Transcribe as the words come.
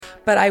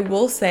But I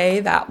will say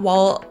that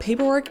while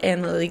paperwork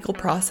and the legal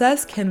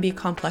process can be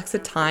complex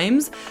at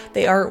times,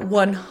 they are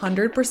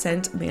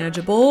 100%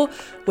 manageable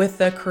with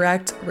the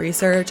correct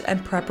research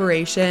and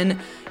preparation.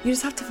 You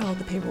just have to follow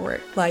the paperwork.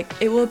 Like,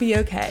 it will be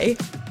okay.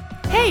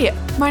 Hey,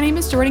 my name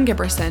is Jordan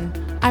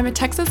Giberson. I'm a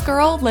Texas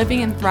girl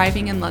living and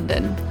thriving in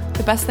London.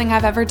 The best thing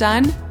I've ever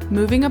done?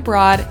 Moving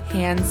abroad,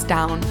 hands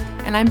down.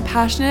 And I'm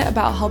passionate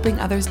about helping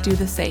others do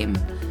the same.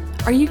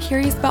 Are you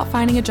curious about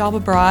finding a job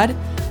abroad?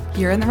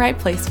 You're in the right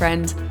place,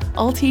 friend.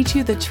 I'll teach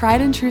you the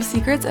tried and true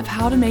secrets of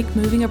how to make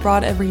moving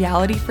abroad a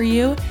reality for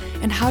you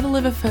and how to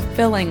live a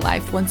fulfilling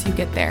life once you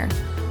get there.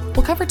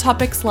 We'll cover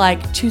topics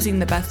like choosing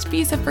the best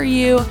visa for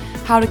you,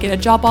 how to get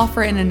a job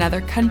offer in another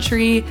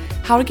country,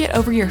 how to get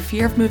over your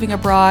fear of moving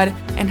abroad,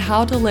 and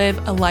how to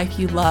live a life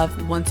you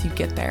love once you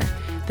get there.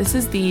 This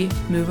is the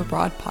Move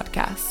Abroad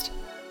podcast.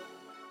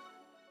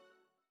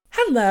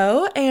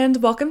 Hello,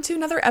 and welcome to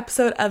another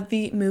episode of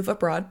the Move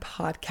Abroad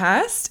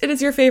podcast. It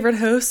is your favorite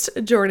host,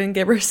 Jordan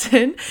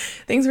Giberson.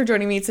 Thanks for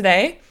joining me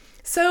today.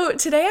 So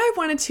today I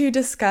wanted to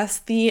discuss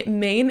the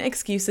main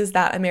excuses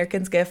that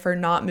Americans give for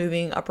not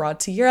moving abroad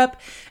to Europe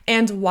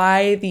and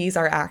why these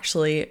are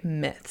actually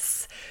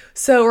myths.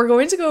 So we're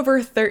going to go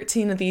over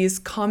 13 of these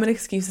common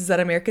excuses that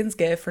Americans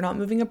give for not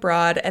moving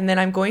abroad, and then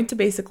I'm going to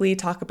basically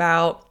talk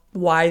about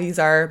why these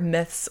are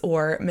myths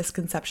or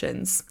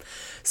misconceptions.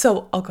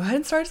 So I'll go ahead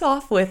and start us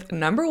off with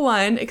number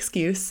one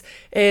excuse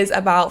is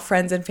about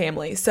friends and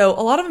family. So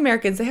a lot of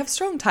Americans, they have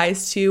strong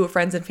ties to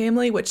friends and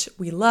family, which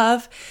we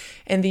love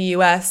in the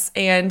US,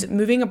 and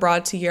moving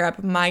abroad to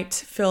Europe might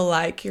feel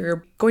like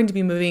you're going to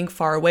be moving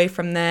far away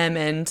from them,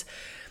 and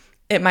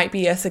it might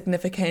be a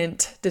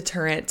significant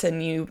deterrent,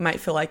 and you might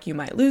feel like you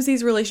might lose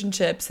these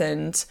relationships,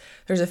 and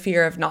there's a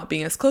fear of not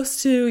being as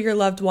close to your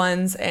loved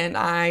ones, and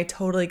I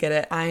totally get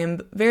it. I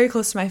am very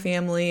close to my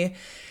family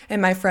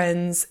and my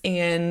friends,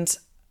 and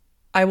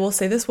I will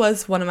say this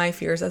was one of my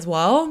fears as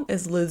well,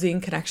 is losing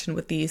connection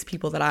with these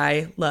people that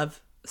I love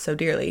so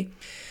dearly.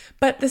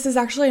 But this is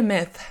actually a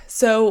myth.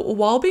 So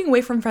while being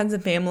away from friends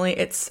and family,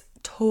 it's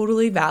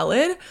totally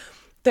valid.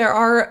 There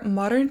are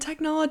modern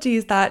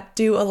technologies that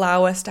do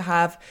allow us to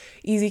have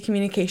easy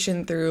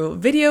communication through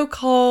video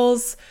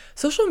calls,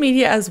 social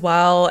media as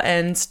well,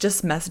 and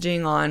just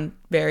messaging on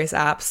various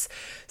apps.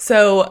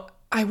 So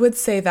I would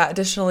say that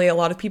additionally, a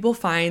lot of people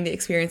find the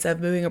experience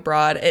of moving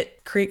abroad,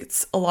 it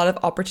creates a lot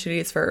of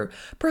opportunities for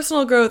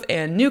personal growth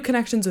and new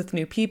connections with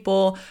new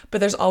people, but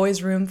there's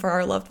always room for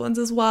our loved ones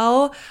as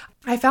well.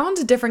 I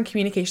found different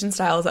communication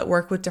styles that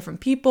work with different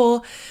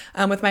people.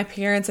 With my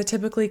parents, I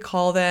typically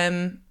call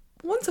them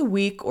once a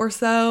week or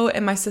so,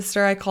 and my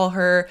sister, I call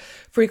her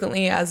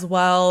frequently as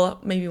well.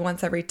 Maybe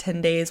once every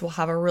 10 days, we'll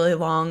have a really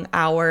long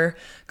hour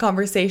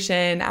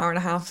conversation, hour and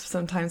a half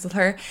sometimes with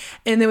her.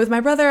 And then with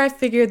my brother, I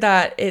figured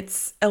that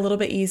it's a little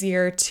bit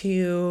easier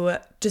to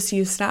just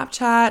use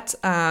Snapchat,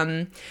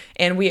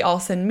 and we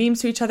all send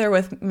memes to each other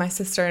with my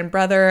sister and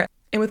brother.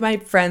 And with my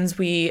friends,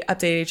 we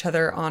update each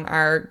other on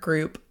our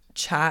group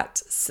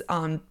chat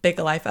on big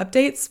life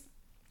updates.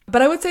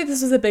 But I would say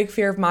this was a big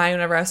fear of mine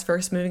whenever I was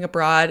first moving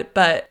abroad,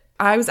 but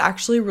I was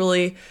actually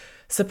really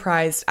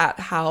surprised at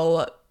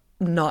how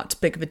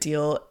not big of a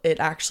deal it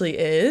actually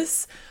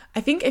is. I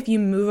think if you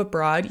move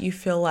abroad, you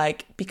feel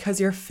like because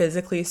you're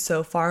physically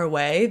so far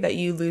away that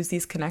you lose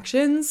these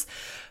connections.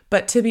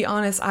 But to be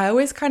honest, I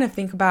always kind of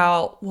think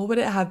about what would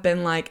it have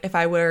been like if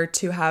I were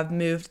to have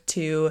moved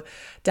to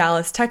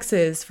Dallas,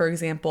 Texas, for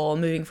example,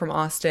 moving from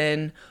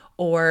Austin,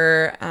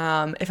 or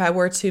if I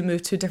were to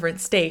move to a different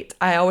state.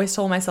 I always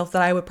told myself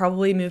that I would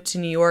probably move to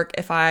New York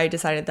if I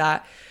decided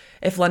that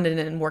if London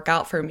didn't work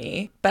out for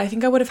me. But I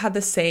think I would have had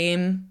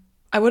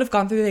I would have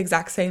gone through the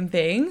exact same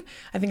thing.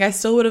 I think I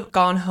still would have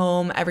gone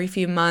home every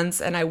few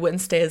months and I wouldn't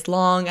stay as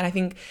long. And I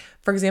think,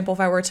 for example, if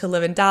I were to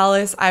live in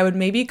Dallas, I would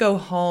maybe go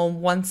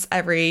home once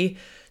every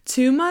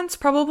 2 months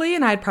probably,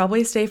 and I'd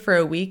probably stay for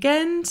a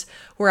weekend,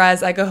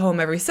 whereas I go home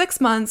every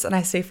 6 months and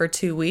I stay for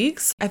 2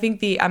 weeks. I think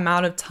the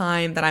amount of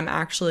time that I'm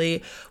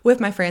actually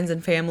with my friends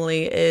and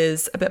family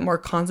is a bit more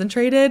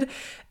concentrated,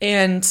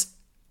 and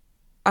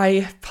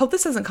I hope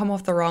this doesn't come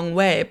off the wrong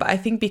way, but I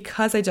think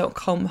because I don't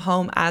come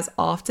home as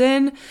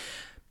often,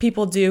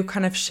 people do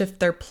kind of shift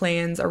their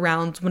plans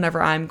around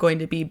whenever I'm going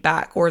to be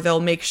back, or they'll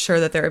make sure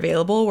that they're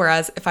available.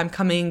 Whereas if I'm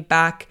coming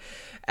back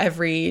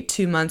every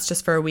 2 months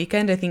just for a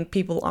weekend, I think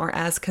people aren't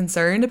as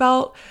concerned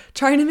about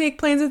trying to make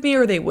plans with me,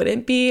 or they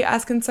wouldn't be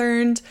as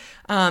concerned.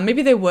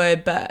 Maybe they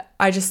would, but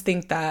I just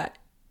think that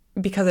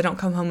because I don't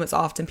come home as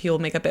often, people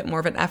make a bit more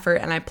of an effort,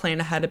 and I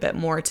plan ahead a bit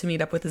more to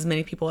meet up with as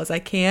many people as I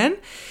can.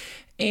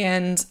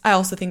 And I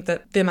also think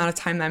that the amount of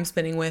time that I'm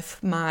spending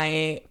with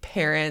my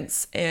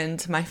parents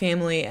and my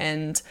family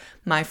and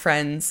my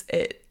friends,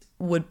 it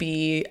would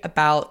be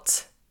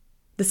about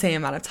the same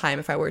amount of time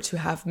if I were to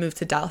have moved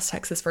to Dallas,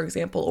 Texas, for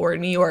example, or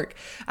New York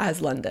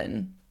as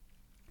London.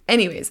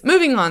 Anyways,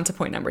 moving on to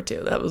point number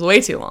 2. That was way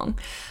too long.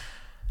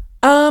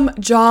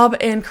 Job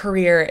and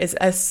career is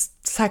a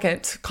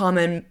second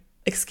common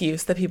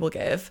excuse that people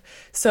give.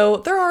 So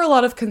there are a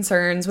lot of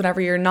concerns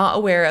whenever you're not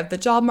aware of the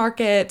job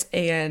market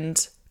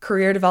and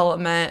career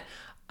development.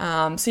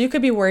 So you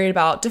could be worried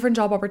about different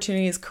job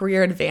opportunities,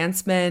 career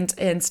advancement,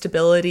 and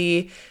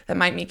stability that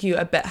might make you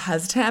a bit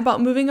hesitant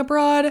about moving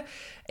abroad.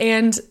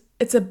 And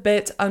it's a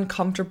bit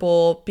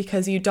uncomfortable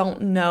because you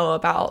don't know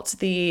about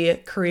the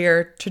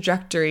career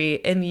trajectory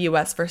in the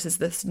US versus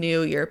this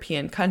new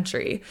European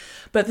country.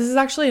 But this is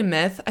actually a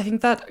myth. I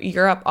think that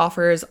Europe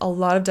offers a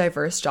lot of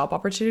diverse job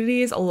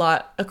opportunities, a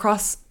lot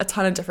across a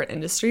ton of different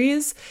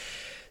industries.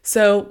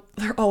 So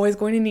they're always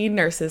going to need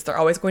nurses. They're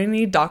always going to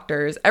need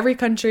doctors. Every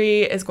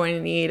country is going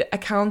to need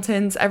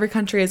accountants. Every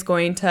country is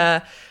going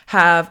to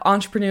have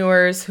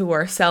entrepreneurs who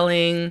are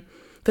selling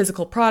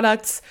physical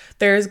products.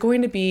 There's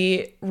going to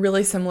be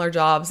really similar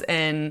jobs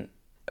in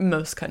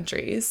most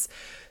countries.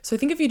 So I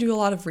think if you do a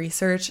lot of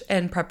research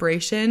and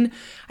preparation,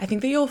 I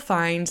think that you'll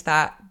find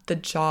that the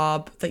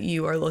job that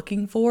you are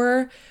looking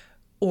for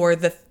or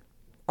the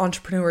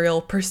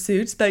entrepreneurial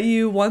pursuits that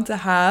you want to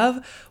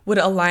have would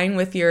align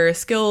with your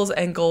skills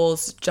and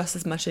goals just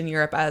as much in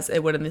Europe as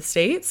it would in the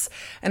States.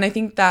 And I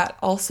think that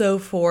also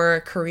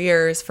for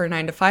careers for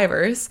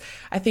 9-to-5ers,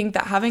 I think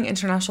that having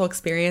international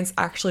experience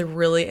actually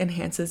really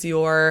enhances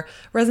your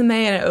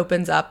resume and it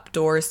opens up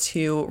doors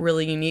to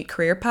really unique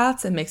career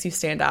paths and makes you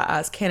stand out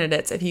as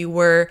candidates if you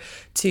were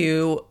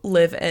to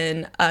live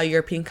in a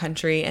European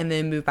country and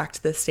then move back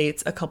to the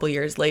States a couple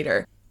years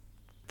later.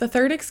 The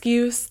third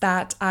excuse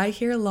that I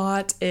hear a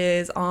lot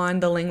is on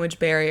the language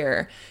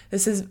barrier.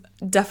 This is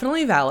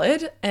definitely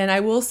valid, and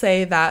I will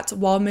say that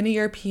while many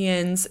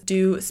Europeans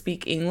do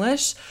speak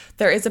English,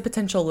 there is a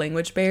potential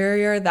language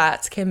barrier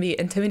that can be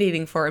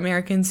intimidating for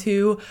Americans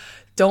who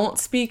don't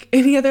speak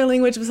any other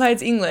language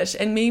besides English.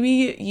 And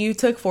maybe you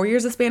took 4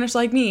 years of Spanish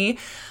like me,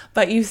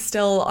 but you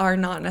still are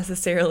not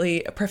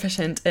necessarily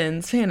proficient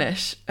in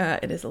Spanish.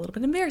 It is a little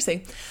bit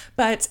embarrassing.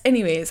 But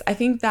anyways, I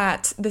think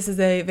that this is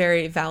a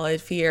very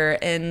valid fear,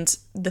 and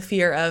the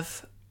fear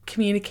of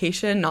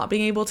communication, not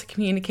being able to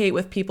communicate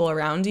with people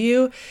around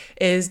you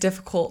is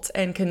difficult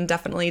and can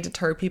definitely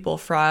deter people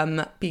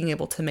from being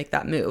able to make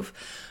that move.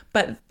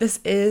 But this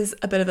is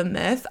a bit of a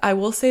myth. I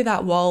will say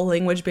that while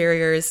language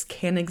barriers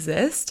can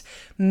exist,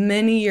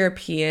 many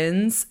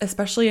Europeans,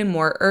 especially in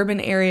more urban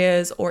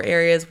areas or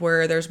areas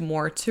where there's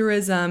more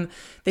tourism,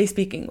 they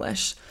speak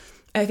English.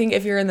 I think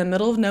if you're in the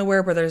middle of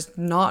nowhere where there's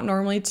not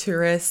normally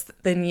tourists,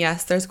 then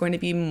yes, there's going to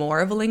be more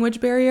of a language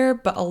barrier,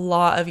 but a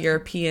lot of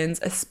Europeans,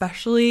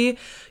 especially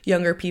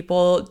younger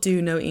people, do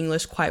know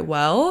English quite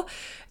well.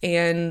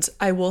 And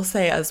I will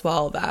say as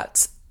well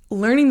that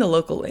learning the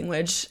local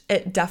language,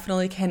 it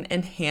definitely can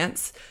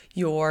enhance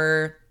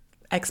your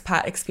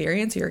expat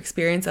experience, your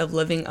experience of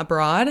living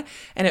abroad,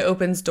 and it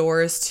opens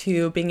doors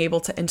to being able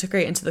to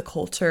integrate into the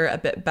culture a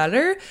bit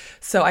better.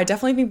 So I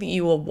definitely think that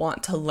you will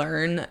want to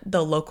learn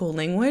the local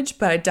language,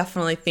 but I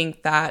definitely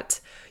think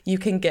that you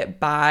can get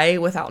by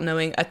without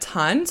knowing a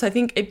ton. So I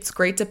think it's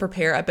great to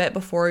prepare a bit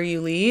before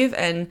you leave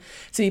and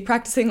to be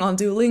practicing on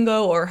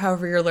Duolingo or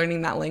however you're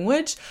learning that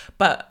language.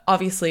 But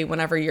obviously,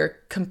 whenever you're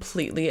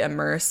completely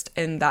immersed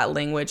in that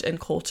language and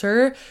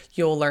culture,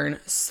 you'll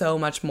learn so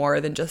much more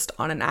than just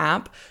on an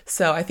app.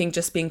 So I think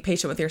just being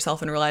patient with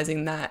yourself and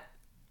realizing that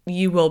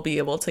you will be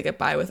able to get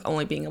by with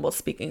only being able to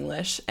speak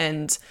English,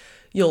 and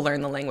you'll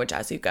learn the language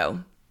as you go.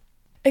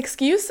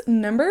 Excuse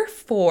number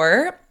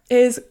 4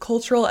 is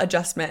cultural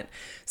adjustment.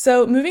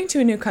 So moving to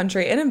a new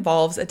country, it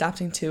involves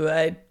adapting to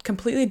a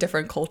completely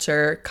different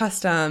culture,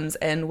 customs,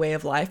 and way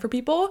of life for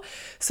people.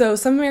 So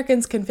some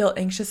Americans can feel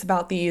anxious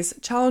about these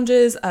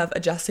challenges of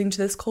adjusting to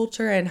this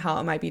culture and how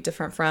it might be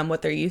different from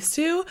what they're used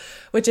to,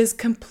 which is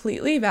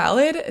completely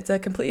valid. It's a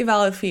completely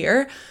valid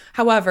fear.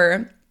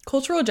 However,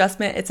 cultural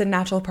adjustment, it's a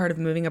natural part of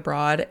moving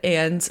abroad.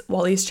 And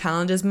while these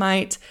challenges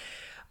might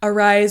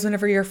arise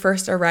whenever you're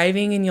first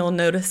arriving and you'll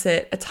notice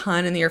it a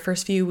ton in your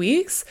first few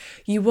weeks,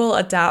 you will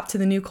adapt to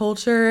the new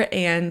culture,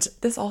 and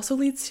this also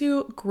leads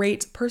to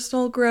great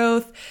personal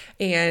growth,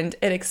 and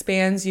it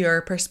expands your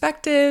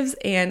perspectives,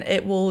 and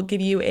it will give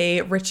you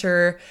a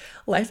richer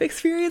life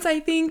experience, I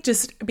think,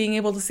 just being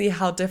able to see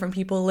how different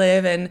people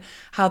live and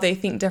how they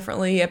think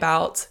differently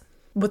about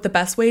what the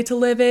best way to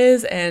live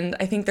is. And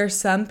I think there's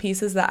some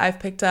pieces that I've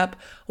picked up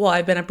while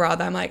I've been abroad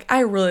that I'm like,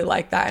 I really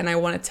like that and I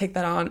want to take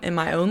that on in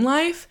my own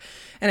life.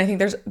 And I think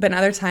there's been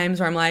other times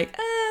where I'm like,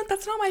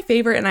 that's not my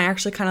favorite, and I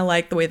actually kind of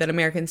like the way that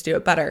Americans do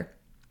it better.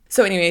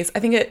 So anyways, I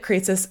think it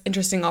creates this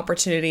interesting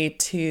opportunity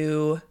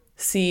to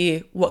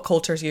see what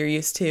cultures you're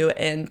used to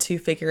and to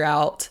figure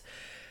out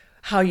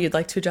how you'd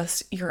like to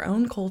adjust your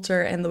own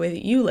culture and the way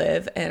that you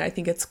live. And I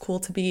think it's cool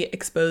to be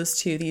exposed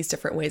to these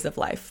different ways of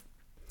life.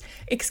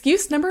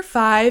 Excuse number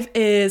 5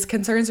 is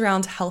concerns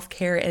around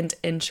healthcare and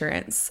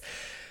insurance.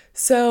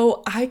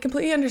 So I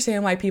completely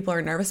understand why people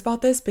are nervous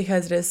about this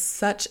because it is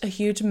such a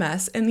huge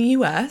mess in the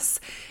US.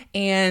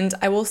 And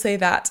I will say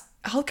that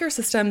healthcare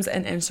systems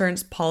and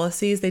insurance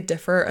policies, they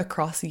differ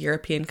across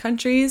European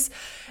countries,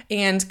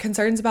 and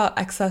concerns about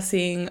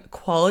accessing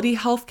quality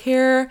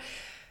healthcare,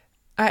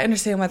 I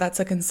understand why that's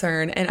a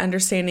concern, and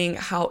understanding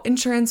how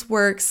insurance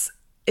works,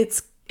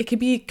 it can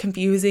be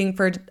confusing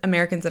for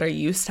Americans that are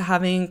used to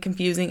having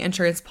confusing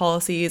insurance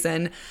policies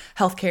and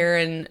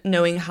healthcare and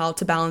knowing how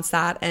to balance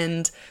that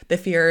and the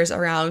fears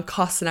around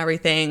costs and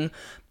everything.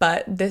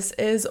 But this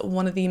is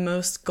one of the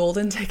most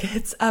golden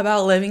tickets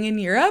about living in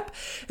Europe,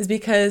 is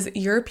because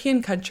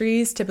European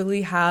countries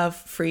typically have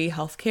free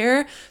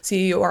healthcare. So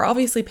you are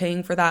obviously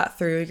paying for that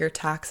through your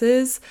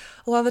taxes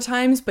a lot of the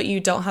times, but you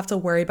don't have to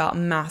worry about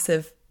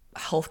massive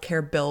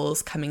healthcare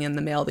bills coming in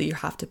the mail that you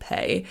have to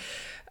pay.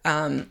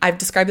 I've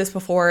described this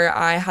before.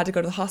 I had to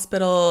go to the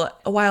hospital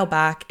a while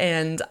back,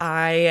 and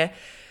I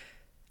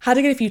had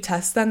to get a few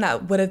tests done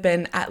that would have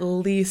been at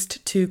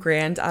least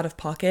 $2,000 out of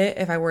pocket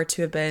if I were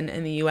to have been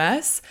in the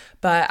US,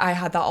 but I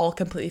had that all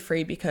completely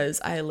free because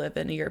I live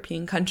in a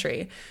European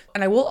country.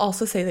 And I will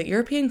also say that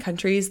European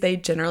countries, they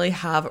generally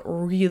have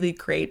really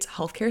great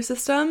healthcare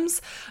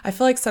systems. I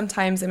feel like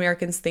sometimes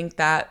Americans think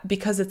that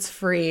because it's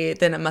free,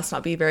 then it must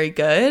not be very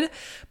good,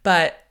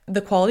 but the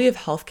quality of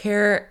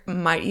healthcare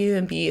might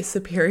even be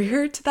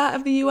superior to that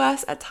of the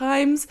US at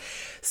times.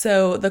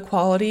 So the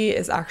quality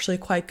is actually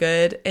quite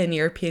good in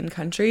European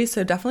countries.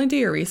 So definitely do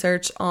your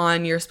research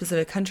on your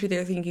specific country that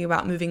you're thinking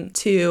about moving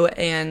to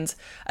and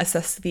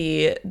assess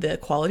the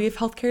quality of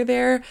healthcare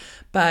there.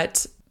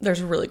 But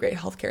there's a really great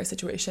healthcare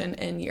situation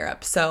in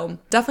Europe. So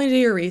definitely do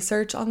your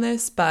research on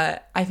this.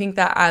 But I think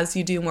that as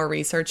you do more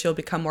research, you'll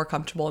become more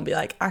comfortable and be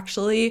like,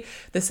 actually,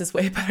 this is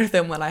way better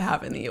than what I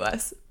have in the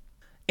US.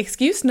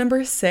 Excuse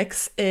number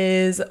 6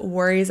 is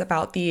worries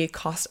about the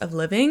cost of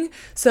living.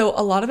 So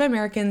a lot of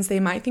Americans, they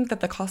might think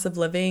that the cost of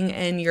living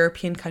in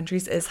European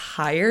countries is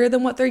higher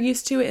than what they're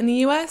used to in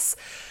the US,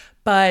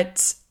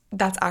 but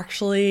that's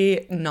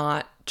actually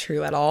not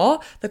true at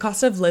all. The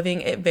cost of living,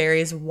 it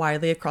varies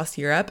widely across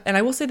Europe. And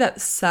I will say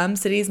that some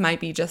cities might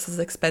be just as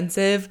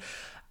expensive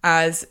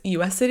as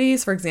US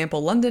cities. For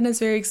example, London is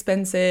very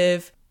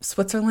expensive.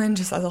 Switzerland,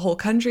 just as a whole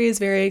country, is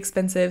very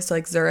expensive. So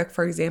like Zurich,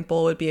 for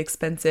example, would be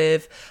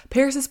expensive.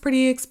 Paris is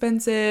pretty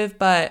expensive,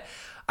 but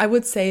I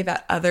would say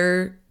that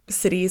other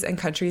cities and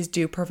countries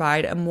do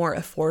provide a more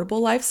affordable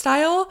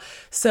lifestyle.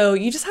 So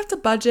you just have to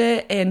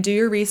budget and do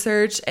your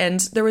research. And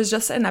there was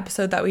just an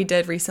episode that we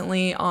did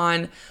recently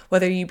on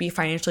whether you'd be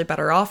financially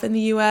better off in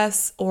the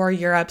US or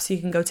Europe. So you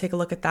can go take a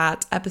look at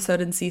that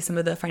episode and see some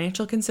of the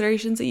financial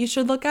considerations that you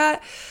should look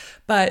at.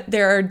 But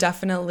there are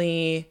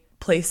definitely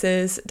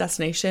places,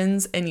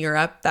 destinations in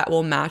Europe that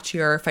will match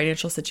your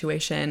financial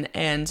situation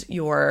and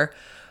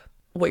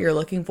what you're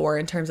looking for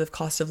in terms of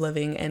cost of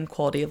living and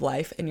quality of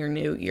life in your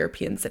new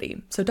European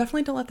city. So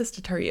definitely don't let this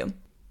deter you.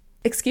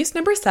 Excuse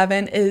number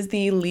 7 is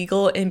the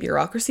legal and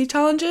bureaucracy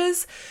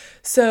challenges.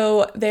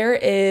 So there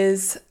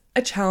is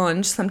a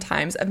challenge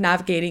sometimes of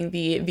navigating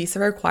the visa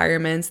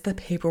requirements, the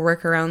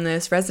paperwork around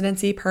this,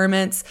 residency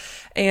permits,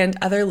 and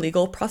other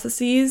legal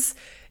processes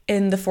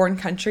in the foreign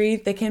country.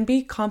 They can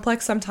be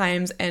complex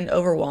sometimes and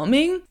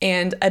overwhelming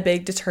and a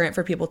big deterrent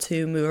for people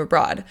to move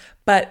abroad.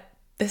 But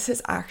this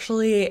is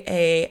actually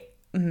a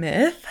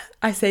myth.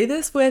 I say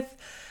this with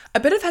a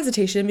bit of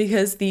hesitation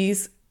because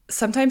these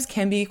sometimes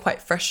can be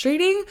quite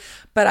frustrating,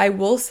 but I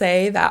will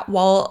say that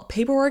while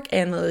paperwork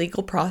and the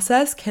legal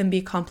process can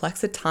be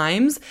complex at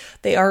times,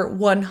 they are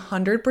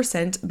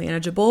 100%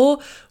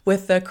 manageable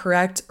with the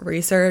correct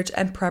research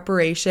and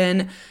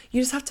preparation.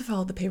 You just have to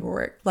follow the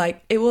paperwork.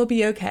 Like, it will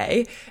be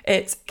okay.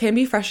 It can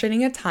be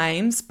frustrating at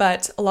times,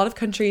 but a lot of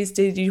countries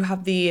do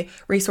have the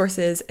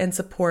resources and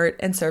support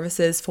and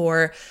services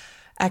for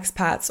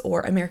expats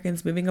or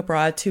Americans moving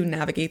abroad to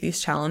navigate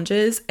these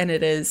challenges, and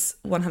it is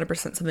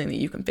 100% something that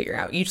you can figure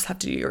out. You just have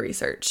to do your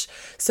research.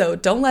 So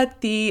don't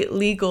let the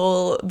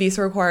legal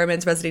visa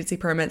requirements, residency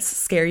permits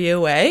scare you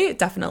away.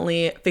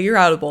 Definitely figure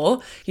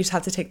outable. You just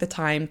have to take the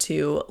time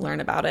to learn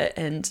about it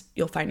and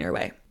you'll find your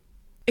way.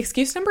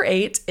 Excuse number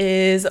 8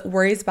 is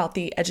worries about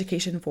the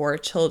education for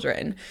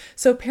children.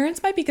 So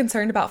parents might be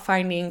concerned about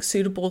finding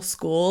suitable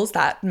schools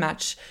that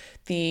match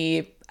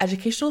the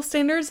educational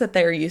standards that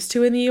they're used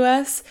to in the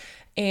US,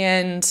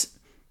 and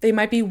they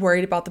might be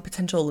worried about the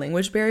potential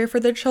language barrier for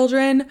their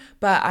children,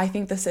 but I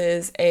think this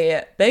is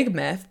a big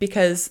myth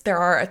because there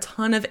are a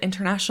ton of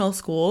international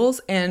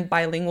schools and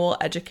bilingual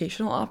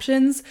educational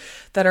options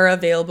that are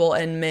available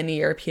in many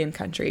European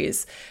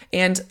countries.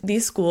 And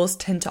these schools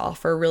tend to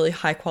offer really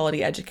high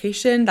quality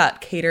education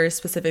that caters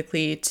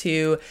specifically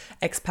to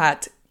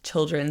expat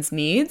children's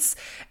needs.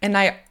 And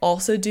I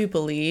also do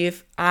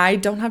believe, I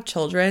don't have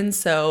children,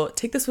 so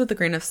take this with a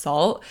grain of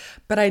salt,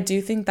 but I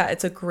do think that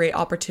it's a great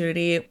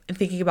opportunity in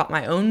thinking about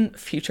my own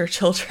future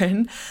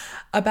children,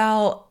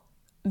 about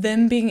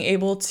them being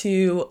able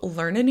to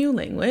learn a new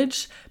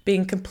language,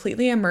 being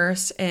completely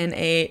immersed in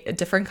a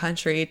different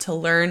country to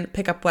learn,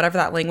 pick up whatever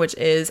that language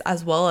is,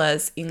 as well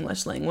as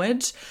English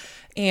language,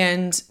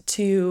 and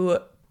to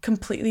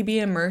completely be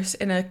immersed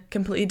in a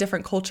completely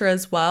different culture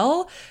as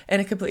well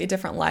and a completely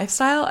different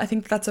lifestyle. I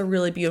think that's a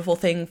really beautiful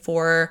thing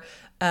for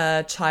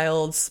a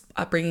child's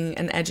upbringing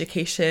and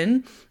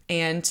education,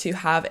 and to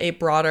have a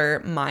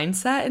broader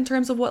mindset in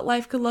terms of what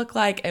life could look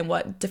like and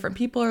what different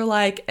people are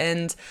like.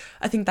 And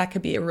I think that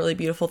could be a really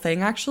beautiful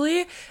thing,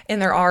 actually. And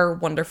there are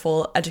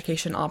wonderful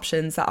education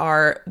options that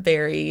are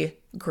very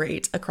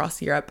great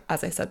across Europe,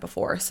 as I said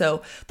before.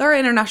 So there are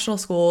international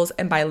schools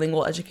and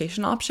bilingual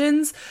education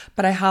options,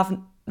 but I have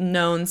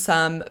known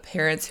some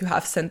parents who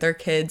have sent their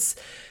kids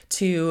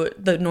to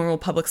the normal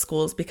public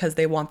schools because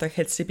they want their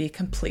kids to be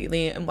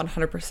completely and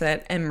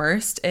 100%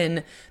 immersed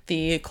in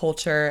the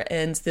culture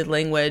and the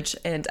language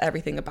and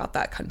everything about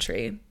that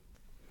country.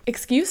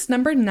 Excuse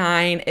number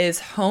 9 is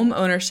home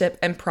ownership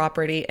and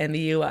property in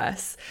the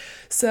US.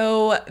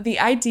 So the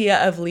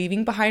idea of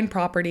leaving behind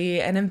property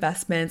and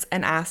investments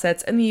and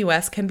assets in the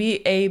US can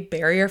be a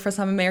barrier for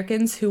some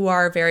Americans who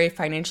are very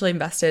financially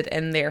invested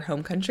in their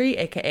home country,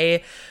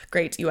 aka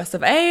great US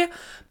of A.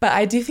 But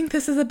I do think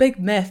this is a big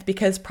myth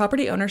because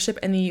property ownership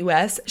in the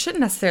US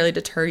shouldn't necessarily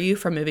deter you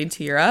from moving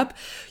to Europe.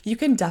 You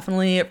can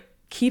definitely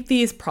keep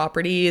these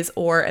properties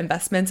or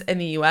investments in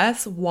the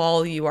US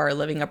while you are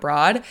living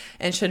abroad,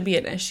 and shouldn't be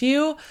an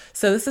issue.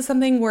 So this is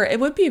something where it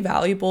would be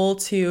valuable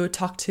to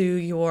talk to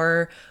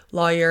your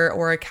lawyer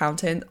or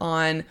accountant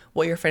on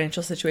what your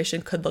financial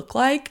situation could look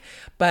like,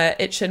 but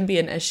it shouldn't be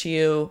an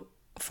issue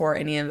for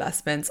any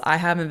investments. I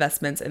have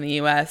investments in the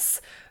US.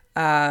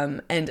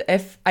 And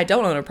if I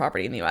don't own a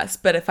property in the US,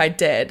 but if I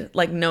did,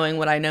 like knowing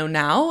what I know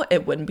now,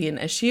 it wouldn't be an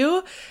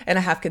issue. And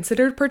I have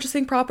considered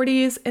purchasing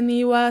properties in the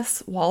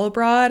US while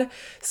abroad.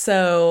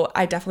 So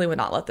I definitely would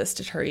not let this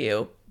deter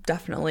you.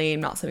 Definitely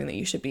not something that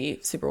you should be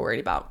super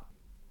worried about.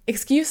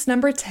 Excuse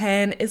number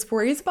 10 is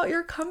worries about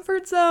your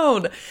comfort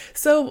zone.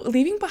 So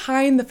leaving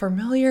behind the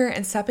familiar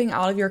and stepping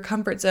out of your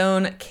comfort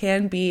zone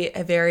can be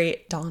a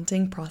very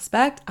daunting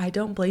prospect. I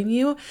don't blame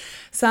you.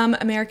 Some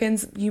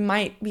Americans, you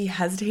might be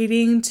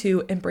hesitating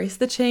to embrace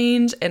the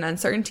change and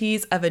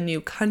uncertainties of a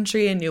new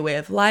country, a new way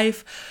of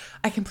life.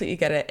 I completely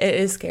get it. It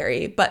is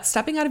scary, but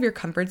stepping out of your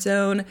comfort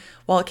zone,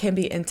 while it can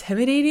be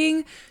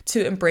intimidating,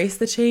 to embrace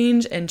the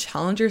change and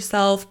challenge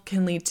yourself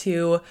can lead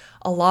to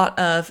a lot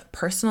of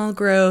personal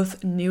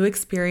growth, new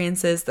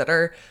experiences that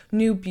are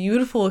new,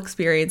 beautiful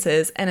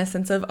experiences, and a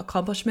sense of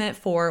accomplishment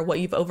for what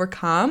you've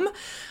overcome.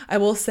 I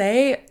will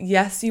say,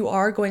 yes, you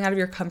are going out of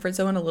your comfort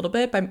zone a little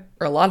bit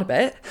or a lot of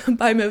it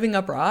by moving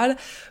abroad,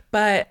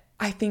 but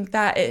I think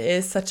that it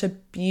is such a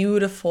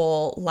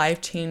beautiful,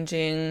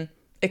 life-changing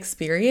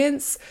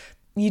experience.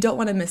 You don't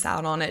want to miss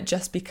out on it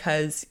just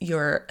because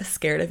you're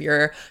scared of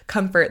your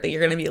comfort, that you're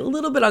going to be a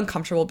little bit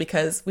uncomfortable,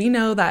 because we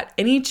know that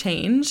any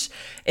change,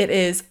 it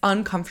is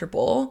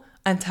uncomfortable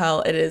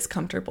until it is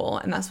comfortable.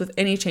 And that's with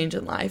any change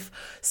in life.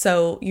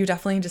 So you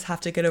definitely just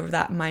have to get over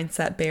that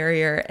mindset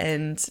barrier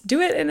and do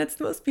it. And it's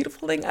the most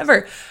beautiful thing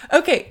ever.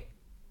 Okay.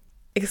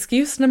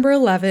 Excuse number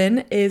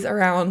 11 is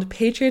around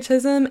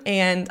patriotism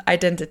and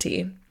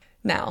identity.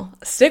 Now,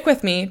 stick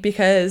with me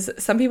because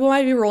some people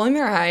might be rolling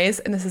their eyes,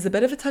 and this is a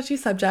bit of a touchy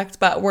subject,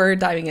 but we're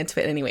diving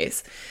into it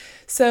anyways.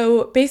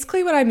 So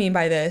basically what I mean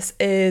by this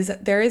is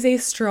there is a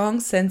strong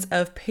sense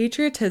of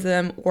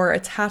patriotism or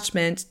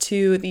attachment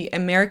to the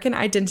American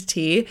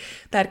identity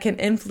that can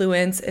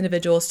influence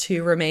individuals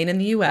to remain in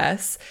the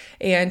US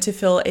and to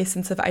feel a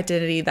sense of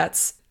identity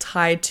that's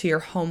tied to your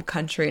home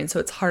country. And so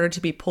it's harder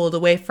to be pulled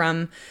away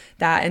from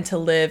that and to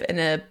live in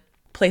a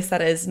place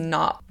that is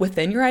not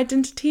within your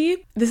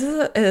identity. This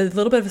is a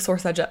little bit of a sore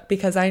subject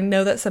because I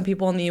know that some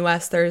people in the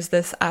US, there's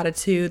this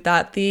attitude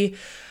that the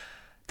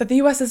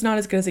US is not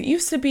as good as it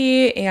used to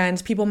be,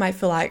 and people might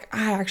feel like,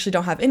 I actually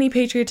don't have any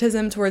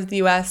patriotism towards the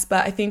US,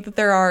 but I think that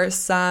there are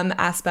some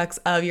aspects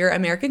of your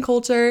American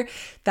culture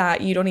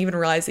that you don't even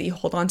realize that you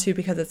hold on to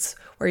because it's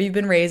where you've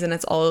been raised and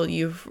it's all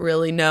you've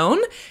really known,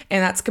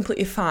 and that's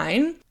completely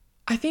fine.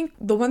 I think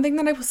the one thing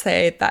that I will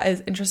say that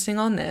is interesting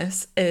on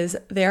this is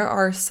there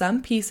are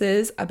some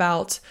pieces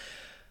about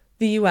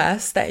the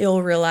US that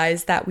you'll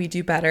realize that we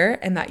do better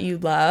and that you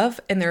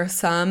love. And there are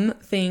some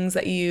things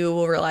that you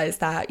will realize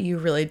that you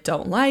really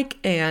don't like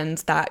and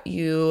that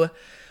you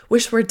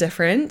wish were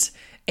different.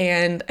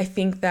 And I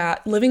think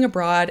that living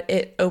abroad,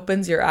 it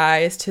opens your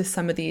eyes to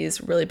some of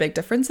these really big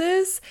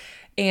differences.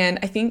 And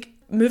I think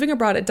moving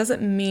abroad, it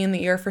doesn't mean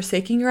that you're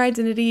forsaking your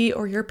identity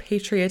or your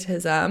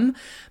patriotism,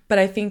 but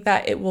I think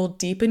that it will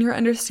deepen your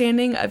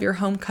understanding of your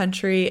home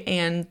country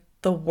and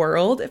the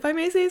world, if I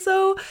may say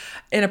so,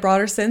 in a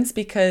broader sense,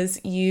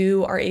 because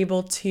you are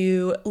able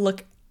to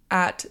look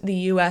at the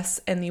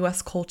US and the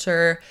US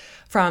culture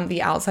from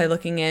the outside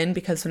looking in,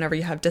 because whenever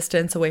you have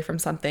distance away from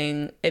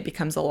something, it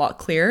becomes a lot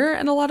clearer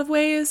in a lot of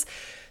ways.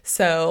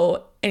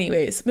 So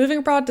anyways, moving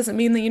abroad doesn't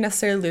mean that you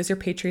necessarily lose your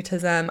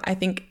patriotism. I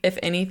think if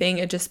anything,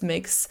 it just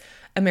makes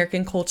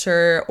American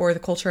culture or the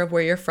culture of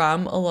where you're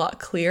from a lot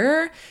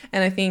clearer.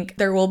 And I think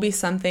there will be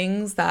some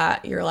things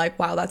that you're like,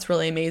 wow, that's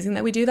really amazing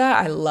that we do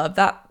that. I love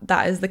that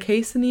that is the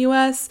case in the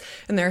US.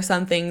 And there are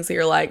some things that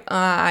you're like,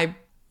 I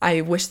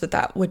wish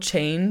that would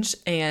change.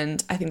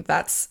 And I think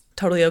that's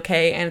totally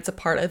okay. And it's a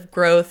part of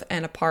growth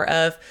and a part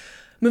of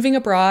moving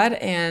abroad.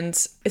 And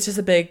it's just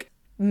a big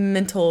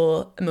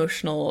mental,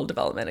 emotional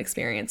development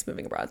experience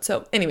moving abroad.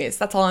 So anyways,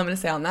 that's all I'm going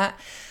to say on that.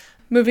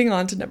 Moving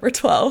on to number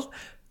 12.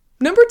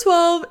 Number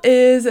 12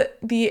 is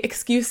the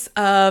excuse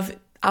of,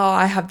 oh,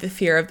 I have the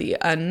fear of the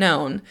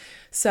unknown.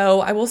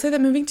 So I will say that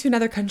moving to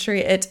another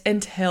country, it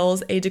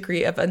entails a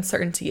degree of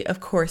uncertainty. Of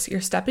course, you're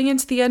stepping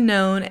into the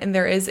unknown, and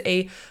there is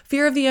a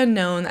fear of the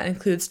unknown that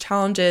includes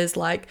challenges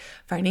like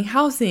finding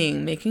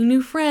housing, making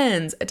new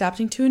friends,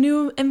 adapting to a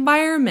new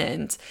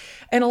environment.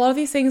 And a lot of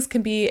these things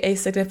can be a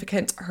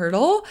significant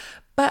hurdle.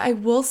 But I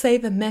will say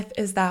the myth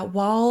is that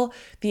while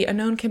the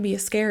unknown can be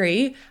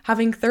scary,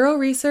 having thorough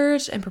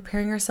research and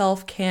preparing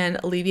yourself can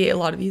alleviate a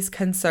lot of these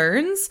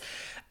concerns.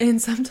 And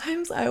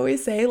sometimes I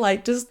always say,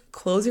 like, just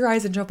close your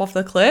eyes and jump off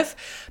the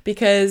cliff,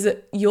 because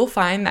you'll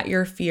find that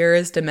your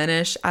fears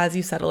diminish as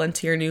you settle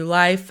into your new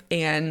life.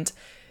 And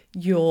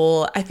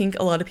I think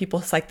a lot of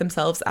people psych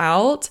themselves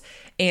out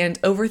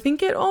and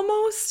overthink it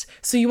almost.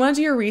 So you want to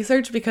do your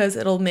research because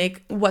it'll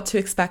make what to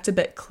expect a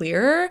bit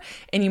clearer,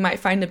 and you might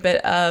find a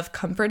bit of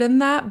comfort in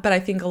that. But I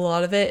think a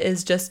lot of it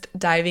is just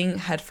diving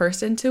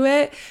headfirst into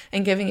it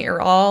and giving it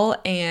your all,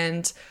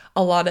 and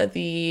a lot of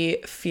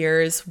the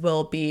fears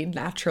will be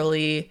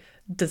naturally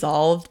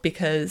dissolved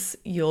because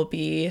you'll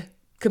be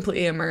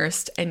completely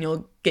immersed and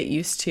you'll get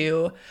used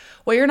to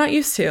what you're not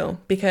used to,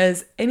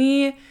 because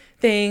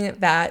anything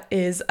that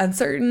is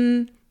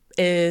uncertain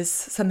is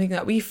something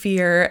that we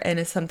fear and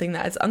is something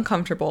that is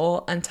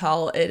uncomfortable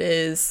until it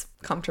is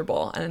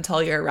comfortable and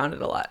until you're around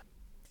it a lot.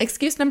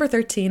 Excuse number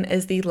 13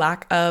 is the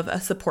lack of a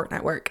support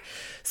network.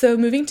 So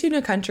moving to a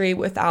new country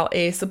without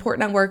a support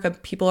network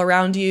of people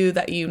around you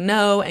that you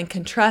know and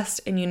can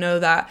trust, and you know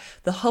that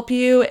they'll help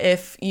you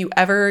if you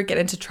ever get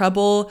into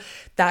trouble,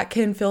 that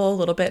can feel a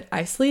little bit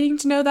isolating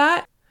to know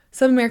that.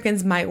 Some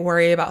Americans might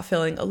worry about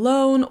feeling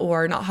alone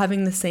or not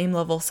having the same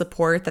level of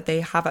support that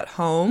they have at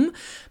home.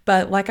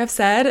 But like I've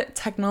said,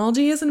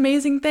 technology is an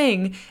amazing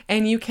thing,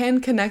 and you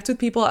can connect with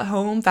people at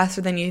home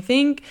faster than you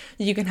think.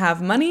 You can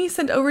have money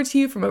sent over to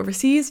you from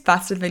overseas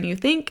faster than you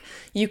think.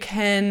 You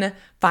can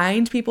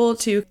find people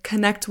to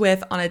connect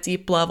with on a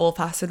deep level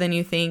faster than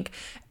you think.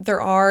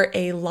 There are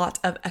a lot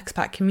of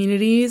expat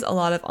communities, a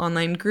lot of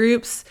online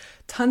groups,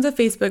 tons of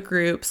Facebook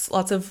groups,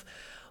 lots of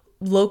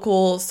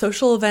local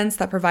social events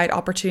that provide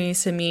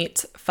opportunities to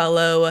meet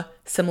fellow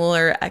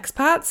similar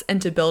expats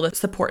and to build a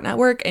support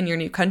network in your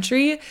new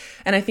country.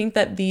 And I think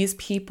that these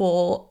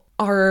people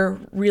are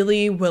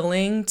really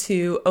willing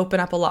to open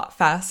up a lot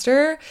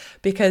faster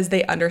because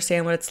they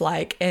understand what it's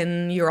like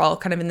and you're all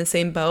kind of in the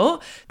same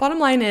boat. Bottom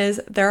line is,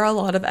 there are a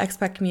lot of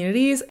expat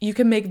communities. You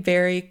can make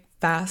very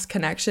fast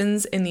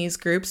connections in these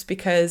groups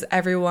because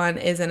everyone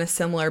is in a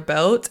similar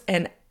boat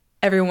and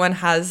everyone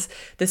has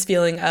this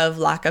feeling of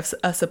lack of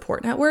a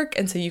support network.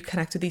 And so you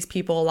connect with these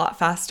people a lot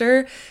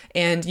faster,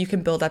 and you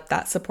can build up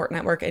that support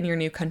network in your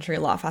new country a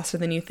lot faster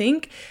than you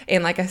think.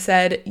 And like I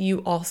said,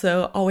 you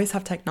also always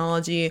have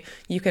technology.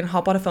 You can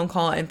hop on a phone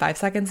call in 5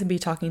 seconds and be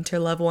talking to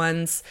your loved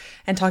ones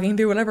and talking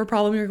through whatever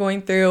problem you're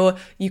going through.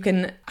 You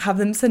can have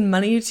them send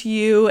money to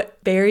you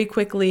very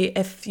quickly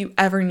if you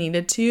ever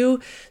needed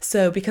to.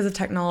 So because of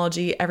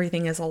technology,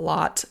 everything is a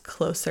lot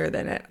closer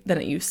than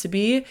it used to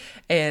be.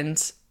 And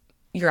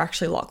you're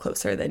actually a lot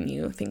closer than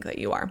you think that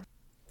you are.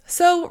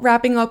 So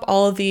wrapping up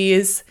all of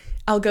these,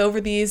 I'll go over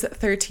these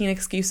 13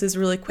 excuses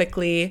really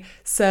quickly.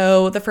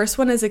 So the first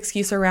one is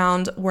excuse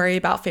around worry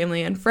about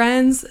family and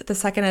friends. The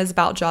second is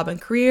about job and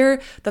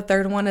career. The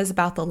third one is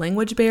about the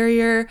language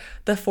barrier.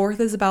 The fourth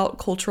is about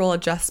cultural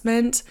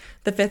adjustment.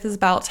 The fifth is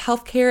about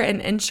healthcare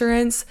and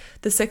insurance.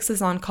 The sixth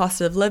is on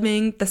cost of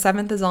living. The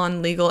seventh is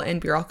on legal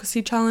and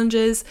bureaucracy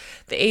challenges.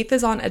 The eighth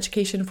is on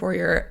education for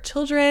your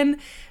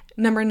children.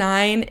 Number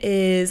 9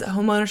 is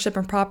home ownership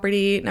and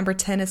property. Number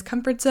 10 is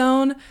comfort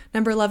zone.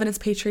 Number 11 is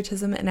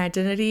patriotism and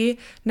identity.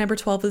 Number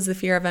 12 is the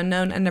fear of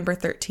unknown. And number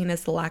 13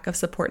 is the lack of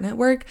support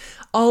network.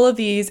 All of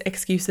these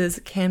excuses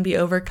can be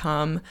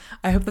overcome.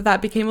 I hope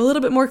that became a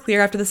little bit more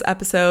clear after this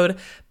episode,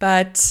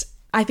 but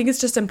I think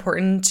it's just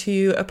important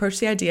to approach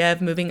the idea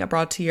of moving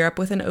abroad to Europe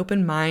with an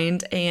open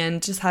mind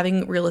and just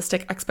having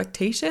realistic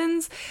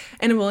expectations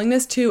and a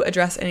willingness to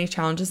address any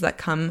challenges that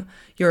come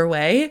your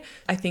way.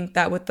 I think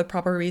that with the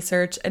proper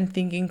research and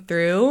thinking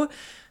through,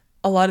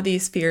 a lot of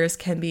these fears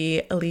can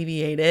be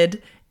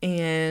alleviated.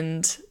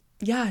 And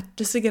yeah,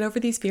 just to get over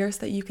these fears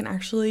so that you can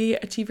actually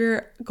achieve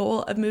your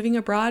goal of moving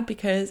abroad,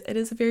 because it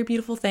is a very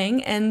beautiful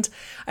thing and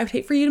I would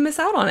hate for you to miss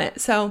out on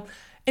it. So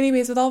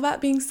anyways, with all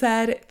that being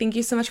said, thank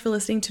you so much for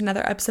listening to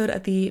another episode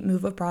of the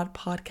Move Abroad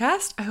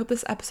podcast. I hope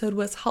this episode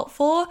was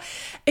helpful.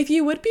 If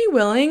you would be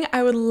willing,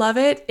 I would love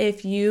it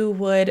if you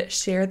would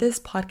share this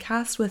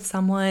podcast with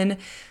someone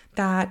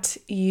that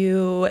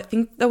you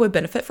think that would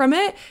benefit from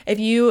it. If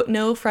you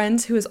know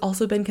friends who has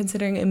also been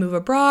considering a move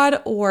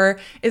abroad or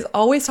is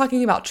always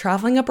talking about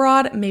traveling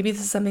abroad, maybe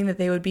this is something that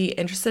they would be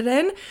interested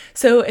in.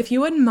 So if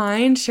you wouldn't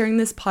mind sharing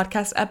this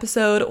podcast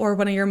episode or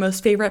one of your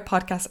most favorite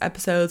podcast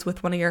episodes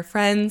with one of your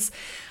friends,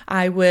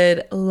 I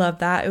would love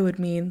that. It would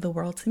mean the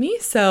world to me.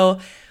 So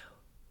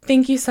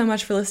Thank you so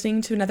much for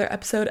listening to another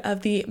episode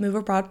of the Move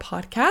Abroad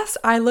podcast.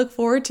 I look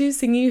forward to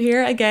seeing you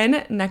here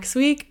again next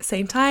week,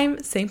 same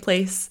time, same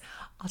place.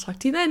 I'll talk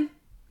to you then.